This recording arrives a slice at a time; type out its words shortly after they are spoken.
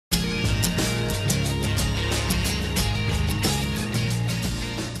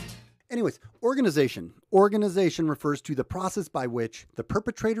Anyways, organization. Organization refers to the process by which the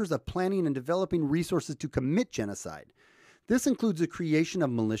perpetrators of planning and developing resources to commit genocide. This includes the creation of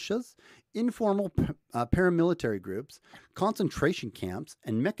militias, informal paramilitary groups, concentration camps,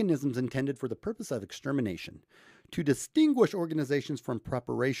 and mechanisms intended for the purpose of extermination. To distinguish organizations from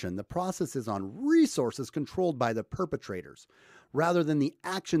preparation, the process is on resources controlled by the perpetrators, rather than the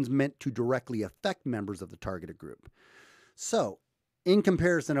actions meant to directly affect members of the targeted group. So, in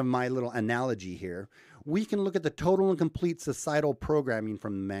comparison of my little analogy here, we can look at the total and complete societal programming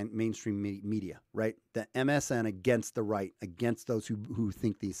from mainstream media, right? The MSN against the right, against those who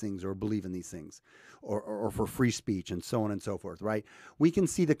think these things or believe in these things, or for free speech and so on and so forth, right? We can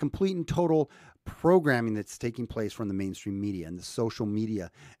see the complete and total programming that's taking place from the mainstream media and the social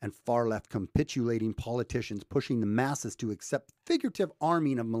media and far left capitulating politicians pushing the masses to accept figurative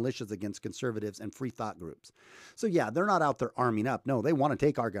arming of militias against conservatives and free thought groups. So yeah, they're not out there arming up. No, they want to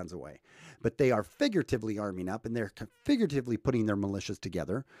take our guns away, but they are figuratively arming up, and they're figuratively putting their militias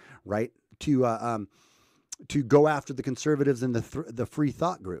together, right? To go after the conservatives and the free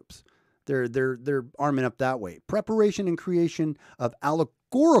thought groups. They're arming up that way. Preparation and creation of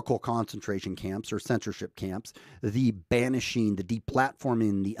allegorical concentration camps or censorship camps, the banishing, the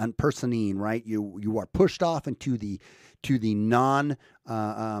deplatforming, the unpersoning, right? You are pushed off into the non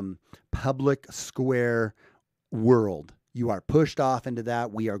public square world. You are pushed off into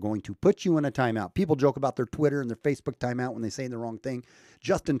that. We are going to put you in a timeout. People joke about their Twitter and their Facebook timeout when they say the wrong thing.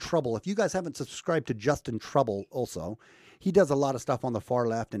 Justin Trouble. If you guys haven't subscribed to Justin Trouble also, he does a lot of stuff on the far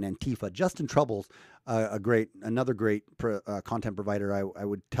left and Antifa. Justin Trouble's another great content provider I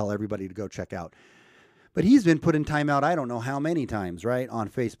would tell everybody to go check out. But he's been put in timeout I don't know how many times, right, on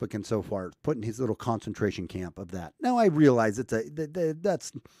Facebook and so forth, putting his little concentration camp of that. Now, I realize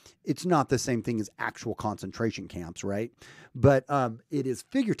it's not the same thing as actual concentration camps, right? But it is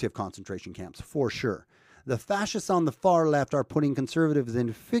figurative concentration camps for sure. The fascists on the far left are putting conservatives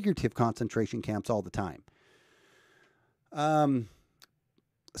in figurative concentration camps all the time.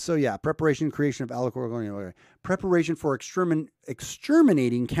 So yeah, preparation and creation of allegorical, preparation for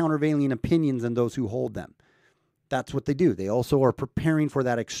exterminating countervailing opinions and those who hold them. That's what they do. They also are preparing for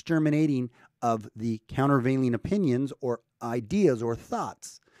that exterminating of the countervailing opinions or ideas or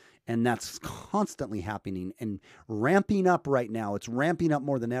thoughts. And that's constantly happening and ramping up right now. It's ramping up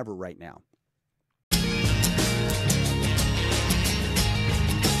more than ever right now.